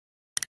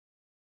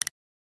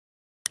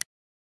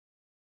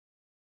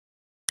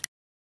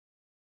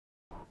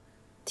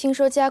听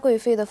说嘉贵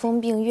妃的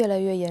疯病越来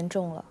越严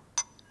重了，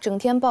整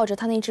天抱着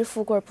她那只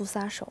富贵不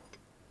撒手。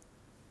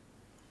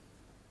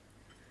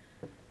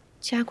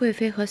嘉贵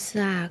妃和四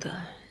阿哥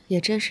也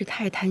真是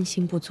太贪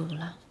心不足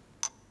了。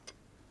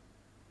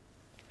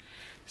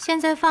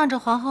现在放着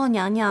皇后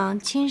娘娘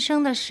亲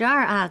生的12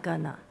阿哥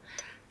呢，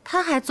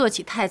她还做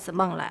起太子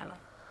梦来了。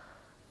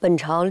本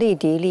朝立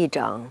嫡立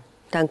长，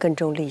但更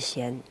重立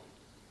贤，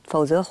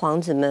否则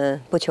皇子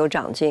们不求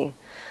长进，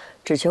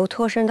只求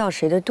脱身到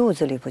谁的肚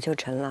子里不就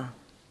成了？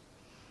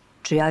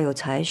只要有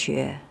才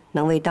学，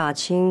能为大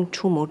清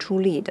出谋出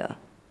力的，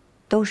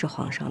都是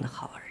皇上的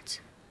好儿子。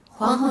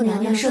皇后娘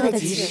娘说的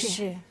极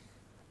是。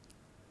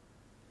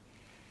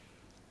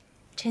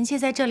臣妾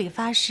在这里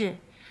发誓，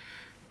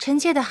臣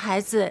妾的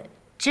孩子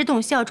只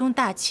懂效忠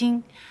大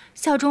清，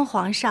效忠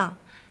皇上，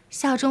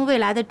效忠未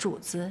来的主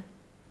子，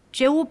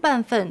绝无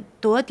半分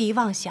夺嫡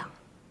妄想。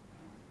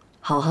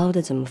好好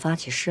的，怎么发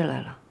起誓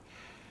来了？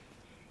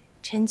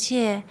臣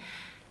妾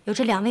有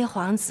这2位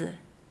皇子，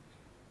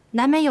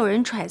难免有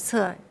人揣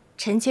测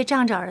臣妾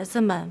仗着儿子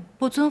们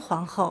不尊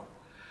皇后，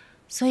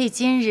所以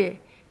今日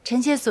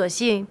臣妾索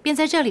性便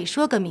在这里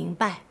说个明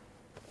白。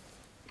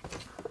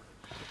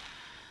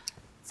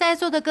在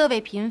座的各位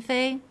嫔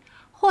妃，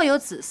或有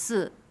子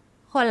嗣，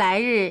或来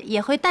日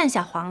也会诞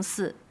下皇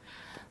嗣，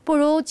不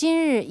如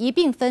今日一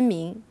并分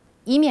明，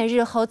以免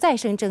日后再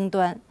生争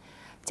端，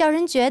叫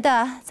人觉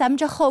得咱们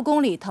这后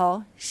宫里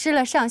头失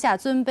了上下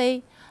尊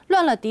卑，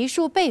乱了嫡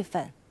庶辈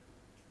分。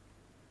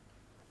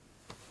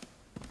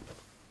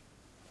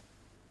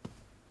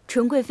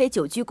纯贵妃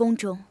久居宫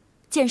中，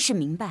见识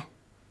明白。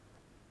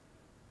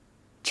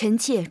臣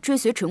妾追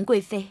随纯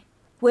贵妃，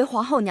为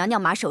皇后娘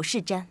娘马首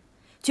是瞻，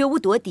绝无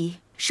夺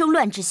嫡生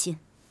乱之心。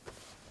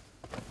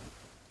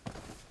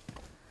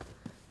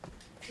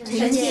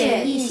臣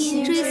妾一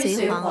心追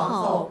随皇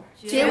后，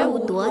绝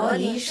无夺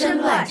嫡生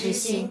乱之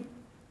心。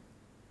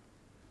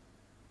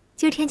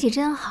今儿天气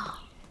真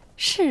好。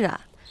是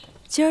啊，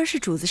今儿是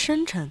主子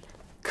生辰，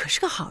可是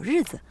个好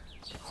日子。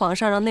皇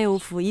上让内务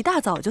府一大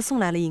早就送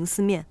来了银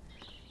丝面，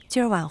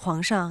今儿晚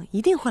皇上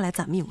一定会来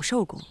咱们永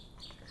寿宫。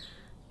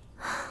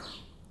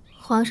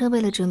皇上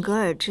为了准格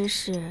尔之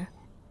事，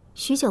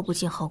许久不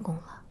进后宫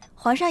了。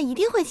皇上一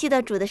定会记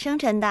得主的生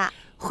辰的。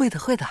会的，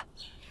会的。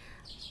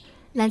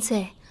兰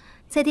翠，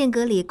在殿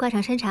阁里挂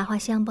上山茶花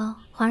香包，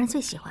皇上最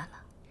喜欢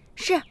了。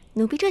是，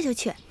奴婢这就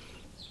去。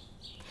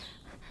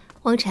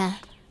王禅，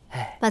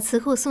把慈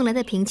户送来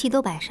的瓶器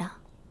都摆上。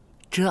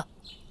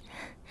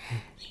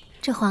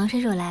这皇上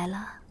若来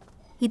了，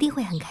一定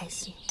会很开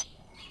心。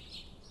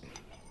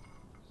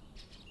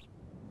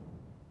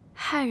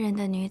汉人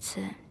的女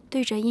子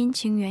对着阴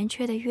晴圆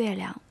缺的月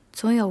亮，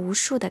总有无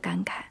数的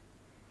感慨。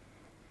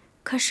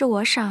可是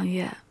我赏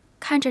月，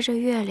看着这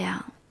月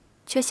亮，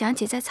却想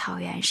起在草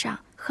原上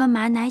喝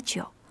马奶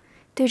酒，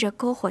对着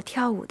篝火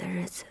跳舞的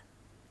日子。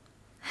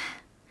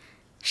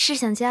是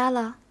想家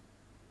了？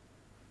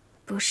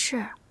不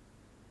是，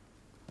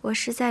我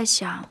是在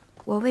想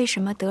我为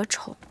什么得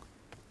宠，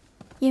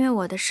因为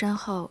我的身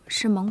后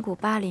是蒙古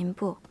巴林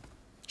部。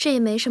这也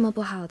没什么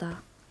不好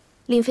的。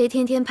令妃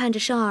天天盼着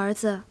生儿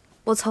子，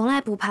我从来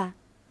不盼。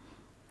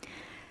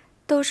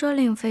都说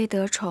令妃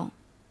得宠，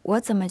我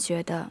怎么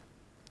觉得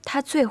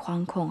她最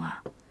惶恐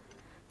啊？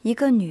一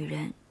个女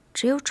人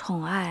只有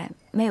宠爱，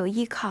没有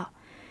依靠，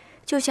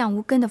就像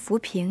无根的浮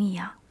萍一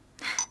样。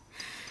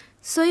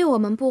所以我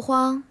们不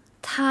慌，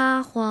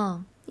她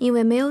慌，因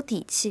为没有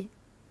底气，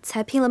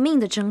才拼了命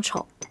的争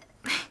宠。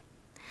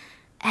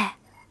哎，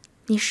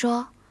你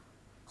说，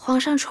皇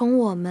上宠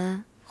我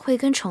们，会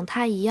跟宠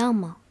他一样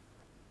吗？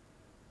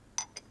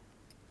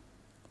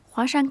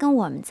皇上跟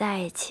我们在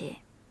一起，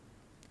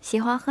喜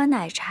欢喝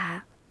奶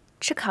茶，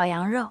吃烤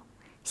羊肉，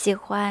喜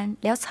欢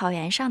聊草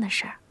原上的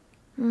事儿。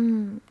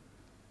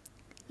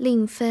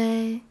令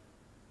妃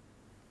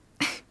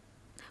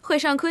会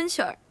上昆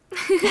曲儿。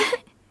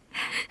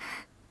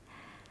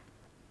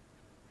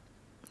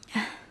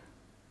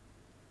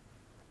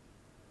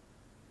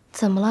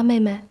怎么了，妹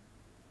妹？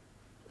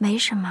没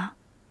什么，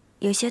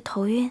有些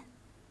头晕。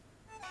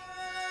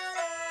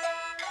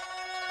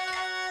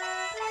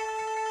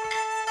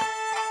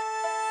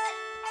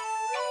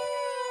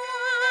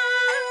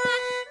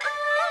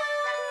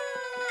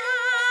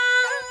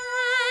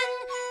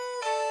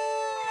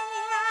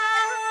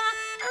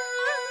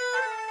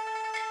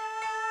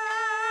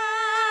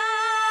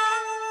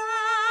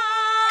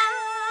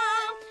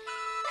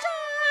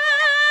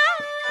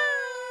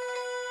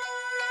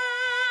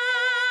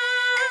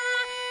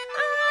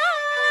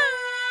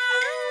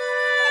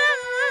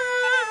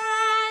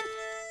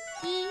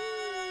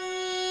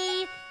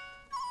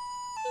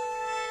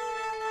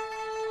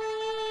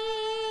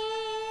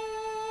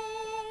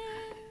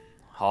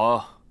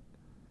好，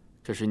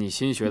这是你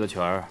新学的曲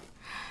儿。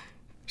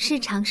是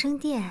长生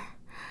殿，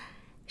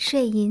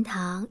睡银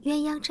堂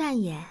鸳鸯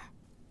站眼，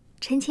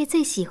臣妾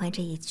最喜欢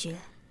这一句。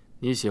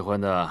你喜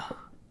欢的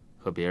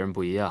和别人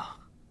不一样。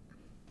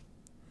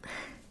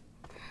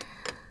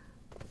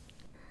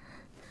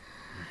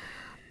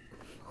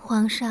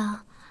皇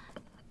上，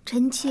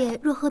臣妾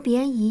若和别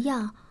人一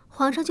样，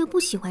皇上就不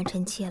喜欢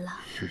臣妾了。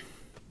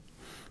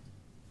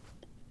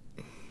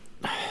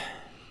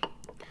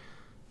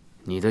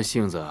你的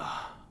性子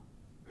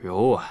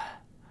柔婉，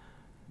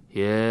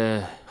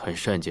也很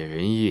善解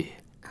人意，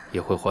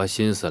也会花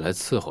心思来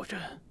伺候朕。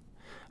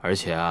而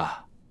且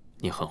啊，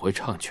你很会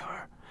唱曲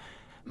儿，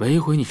每一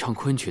回你唱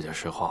昆曲的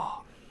时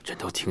候，朕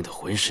都听得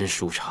浑身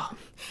舒畅。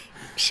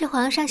是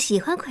皇上喜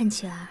欢昆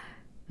曲儿。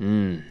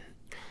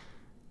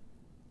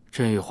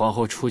朕与皇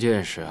后初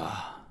见时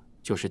啊，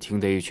就是听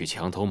得一曲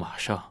墙头马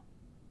上。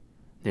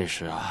那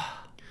时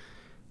啊，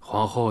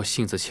皇后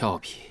性子俏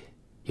皮，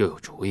又有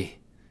主意，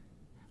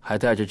还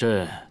带着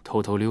朕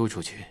偷偷溜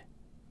出去，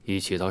一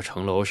起到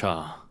城楼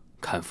上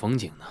看风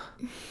景呢。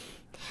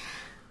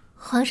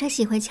皇上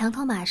喜欢墙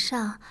头马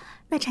上，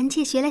那臣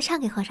妾学来唱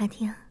给皇上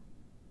听。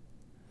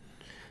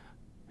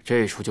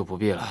这一出就不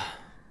必了。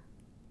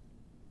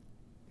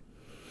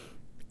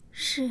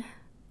是。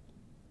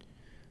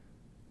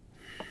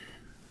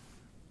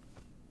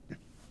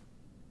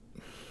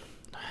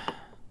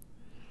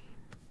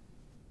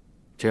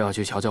朕要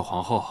去瞧瞧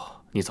皇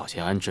后，你早些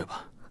安置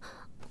吧。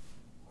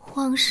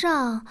皇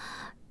上，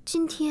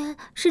今天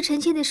是臣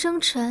妾的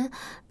生辰，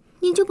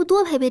您就不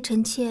多陪陪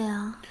臣妾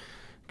啊？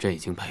朕已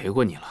经陪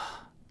过你了，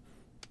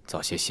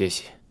早些歇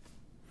息。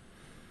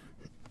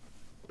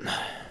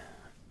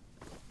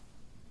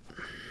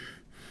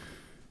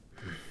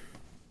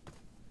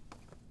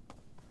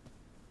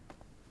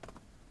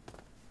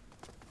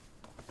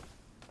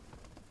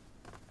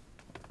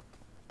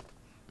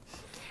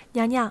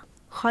娘娘，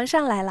皇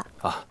上来了。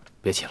啊，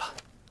别起了。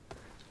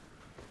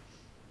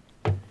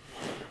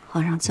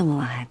皇上这么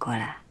晚还过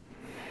来？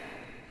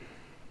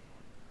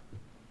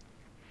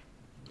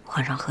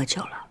皇上喝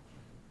酒了。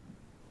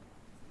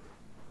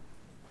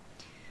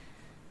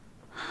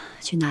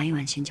去拿一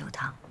碗清酒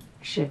汤。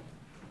是。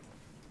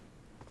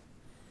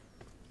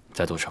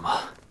在读什么？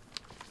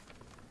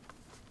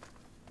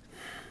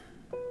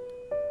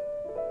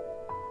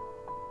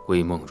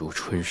微梦如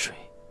春水，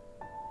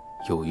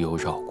悠悠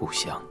绕故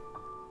乡。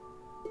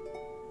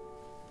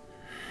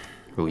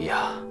如懿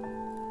啊，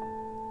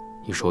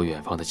你说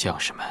远方的将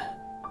士们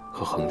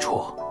和横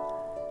绰，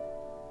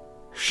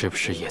是不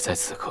是也在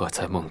此刻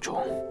在梦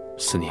中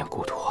思念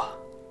故土啊？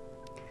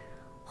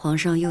皇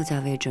上又在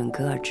为准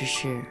格尔之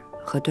事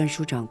和段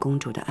署长公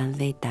主的安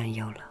危担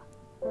忧了。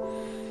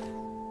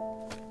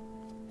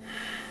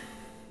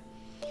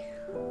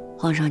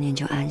皇上您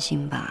就安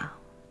心吧，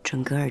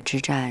准格尔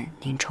之战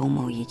您筹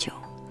谋已久，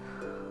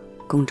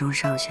宫中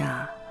上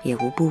下也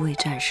无不为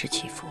战事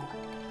祈福。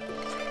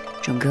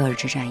准格尔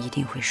之战一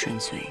定会顺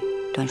遂，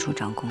段署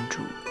长公主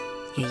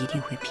也一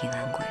定会平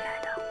安归来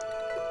的。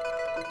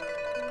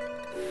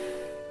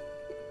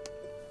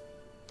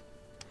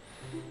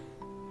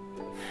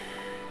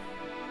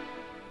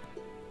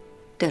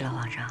对了，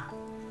皇上，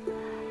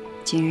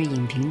今日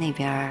尹嫔那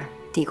边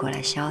递过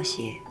来消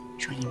息，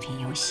说尹嫔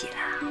有喜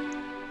啦。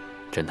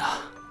真的？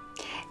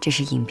这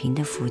是尹嫔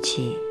的福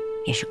气，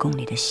也是宫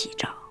里的喜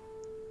兆。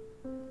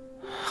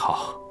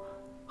好，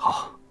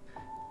好，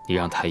你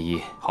让太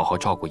医好好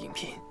照顾尹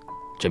嫔，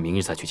朕明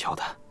日再去瞧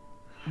她。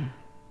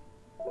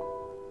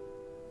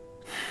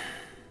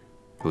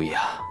如懿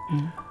啊，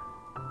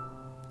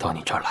到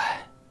你这儿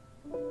来，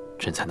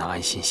朕才能安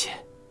心些。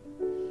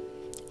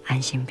安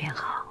心便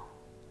好。